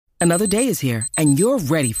Another day is here, and you're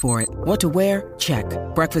ready for it. What to wear? Check.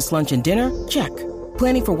 Breakfast, lunch, and dinner? Check.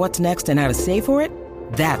 Planning for what's next and how to save for it?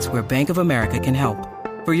 That's where Bank of America can help.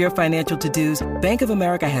 For your financial to-dos, Bank of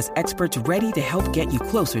America has experts ready to help get you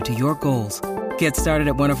closer to your goals. Get started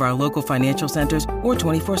at one of our local financial centers or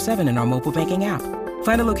 24/7 in our mobile banking app.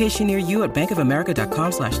 Find a location near you at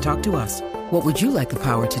bankofamerica.com/talktous. What would you like the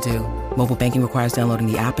power to do? Mobile banking requires downloading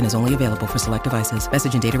the app and is only available for select devices.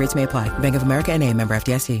 Message and data rates may apply. Bank of America N.A., member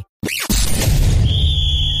FDIC.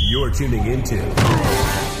 You're tuning into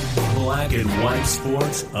Black and White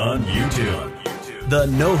Sports on YouTube. The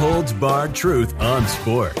no-holds-barred truth on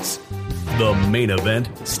sports. The main event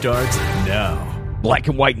starts now. Black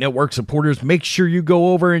and White Network supporters, make sure you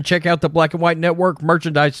go over and check out the Black and White Network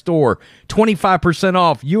merchandise store. 25%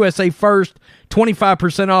 off USA First.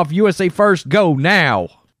 25% off USA First. Go now.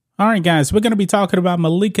 All right, guys, we're going to be talking about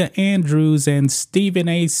Malika Andrews and Stephen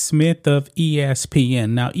A. Smith of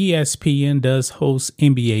ESPN. Now, ESPN does host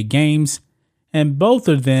NBA games, and both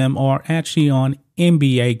of them are actually on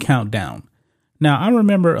NBA Countdown. Now, I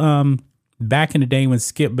remember back in the day when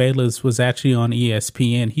Skip Bayless was actually on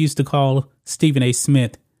ESPN, he used to call Stephen A.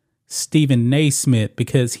 Smith Stephen A. Smith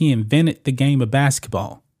because he invented the game of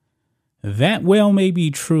basketball. That well may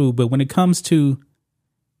be true, but when it comes to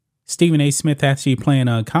Stephen A. Smith actually playing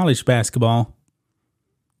college basketball,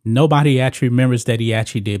 nobody actually remembers that he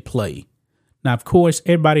actually did play. Now, of course,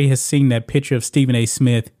 everybody has seen that picture of Stephen A.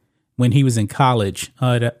 Smith when he was in college.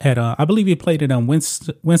 I believe he played at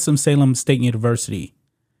Winston-Salem State University,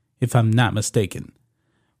 if I'm not mistaken.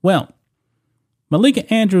 Well,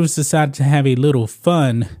 Malika Andrews decided to have a little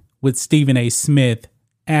fun with Stephen A. Smith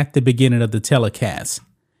at the beginning of the telecast,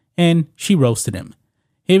 and she roasted him.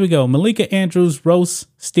 Here we go. Malika Andrews roasts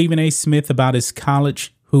Stephen A. Smith about his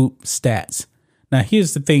college hoop stats. Now,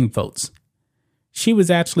 here's the thing, folks. She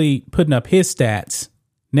was actually putting up his stats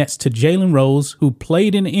next to Jalen Rose, who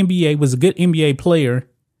played in the NBA, was a good NBA player,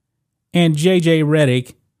 and JJ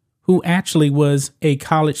Redick, who actually was a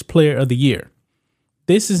college player of the year.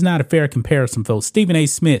 This is not a fair comparison, folks. Stephen A.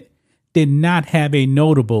 Smith did not have a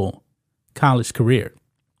notable college career.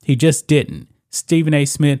 He just didn't. Stephen A.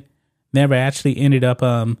 Smith never actually ended up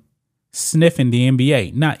sniffing the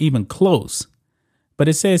NBA, not even close. But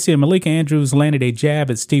it says here, Malika Andrews landed a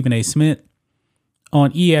jab at Stephen A. Smith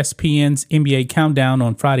on ESPN's NBA Countdown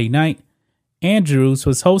on Friday night. Andrews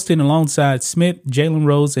was hosting alongside Smith, Jalen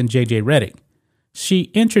Rose, and JJ Redick.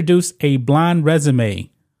 She introduced a blind resume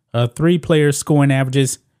of 3 players' scoring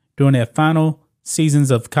averages during their final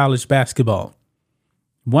seasons of college basketball.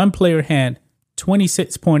 One player had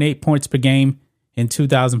 26.8 points per game in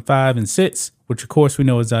 2005 and 6, which of course we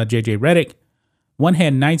know is JJ Redick. One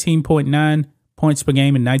had 19.9 points per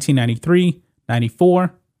game in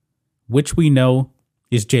 1993-94, which we know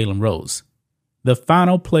is Jalen Rose. The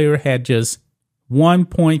final player had just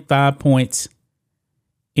 1.5 points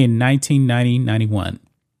in 1990-91.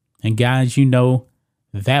 And guys, you know,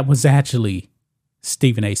 that was actually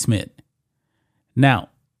Stephen A. Smith. Now,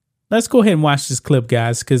 let's go ahead and watch this clip,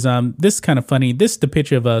 guys, because this is kind of funny. This is the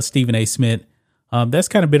picture of Stephen A. Smith. That's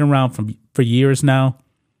kind of been around for years now.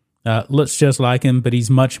 Looks just like him, but he's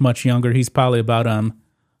much, much younger. He's probably about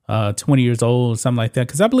 20 years old or something like that.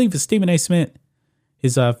 Because I believe Stephen A. Smith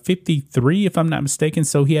is 53, if I'm not mistaken.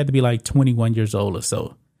 So he had to be like 21 years old or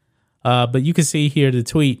so. But you can see here the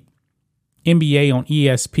tweet, NBA on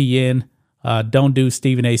ESPN. Don't do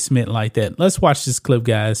Stephen A. Smith like that. Let's watch this clip,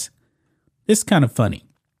 guys. It's kind of funny.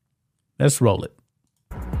 Let's roll it.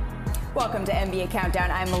 Welcome to NBA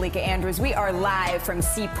Countdown. I'm Malika Andrews. We are live from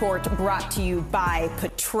Seaport, brought to you by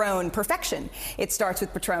Patron. Perfection. It starts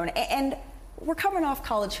with Patron. And we're coming off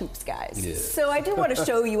college hoops, guys. Yeah. So I do want to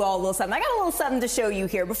show you all a little something. I got a little something to show you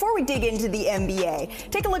here. Before we dig into the NBA,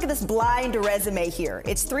 take a look at this blind resume here.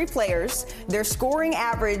 It's 3 players, their scoring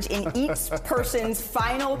average in each person's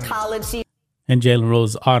final college season. And Jalen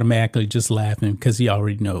Rose automatically just laughing because he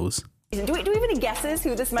already knows. Do we have any guesses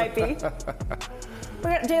who this might be?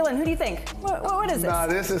 Jalen, who do you think? What is this? Nah,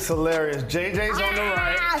 this is hilarious. JJ's on the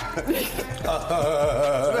right.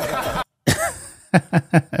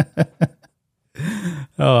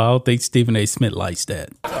 Oh, I don't think Stephen A. Smith likes that.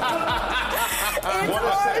 It's our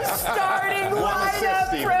starting lineup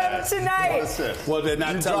from tonight. Well, they're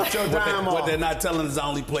not telling us I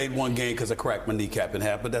only played one game because I cracked my kneecap in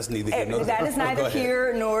half, but that's neither here nor there. That is neither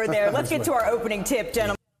here nor there. Let's get to our opening tip,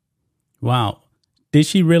 gentlemen. Wow. Did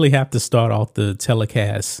she really have to start off the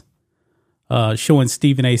telecast showing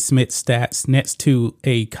Stephen A. Smith stats next to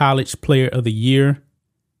a college player of the year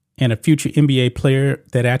and a future NBA player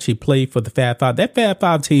that actually played for the Fab Five? That Fab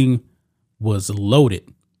Five team was loaded.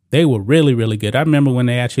 They were really, really good. I remember when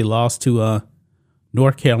they actually lost to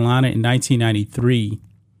North Carolina in 1993,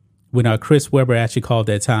 when Chris Webber actually called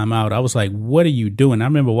that timeout. I was like, what are you doing? I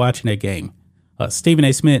remember watching that game. Stephen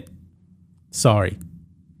A. Smith, sorry,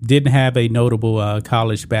 didn't have a notable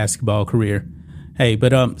college basketball career. Hey,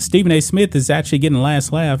 but Stephen A. Smith is actually getting the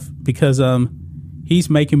last laugh because he's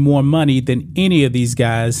making more money than any of these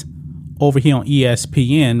guys over here on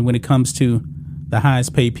ESPN when it comes to the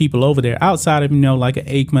highest paid people over there, outside of, like an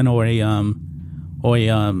Aikman or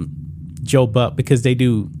a Joe Buck, because they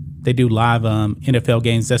do live NFL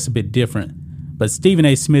games. That's a bit different. But Stephen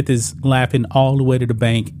A. Smith is laughing all the way to the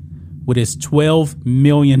bank with his $12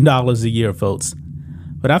 million a year, folks.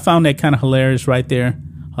 But I found that kind of hilarious right there.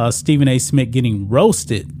 Stephen A. Smith getting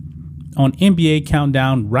roasted on NBA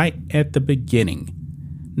Countdown right at the beginning.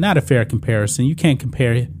 Not a fair comparison. You can't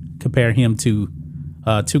compare him to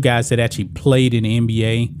two guys that actually played in the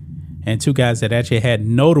NBA and two guys that actually had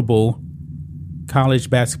notable college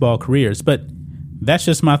basketball careers. But that's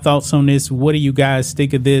just my thoughts on this. What do you guys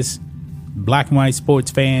think of this? Black and white sports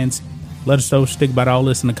fans, let us know what you think about all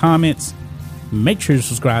this in the comments. Make sure to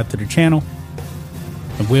subscribe to the channel,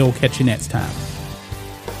 and we'll catch you next time.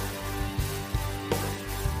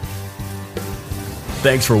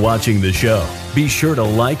 Thanks for watching the show. Be sure to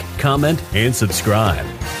like, comment, and subscribe.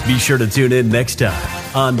 Be sure to tune in next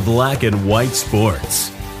time on Black and White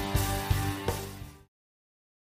Sports.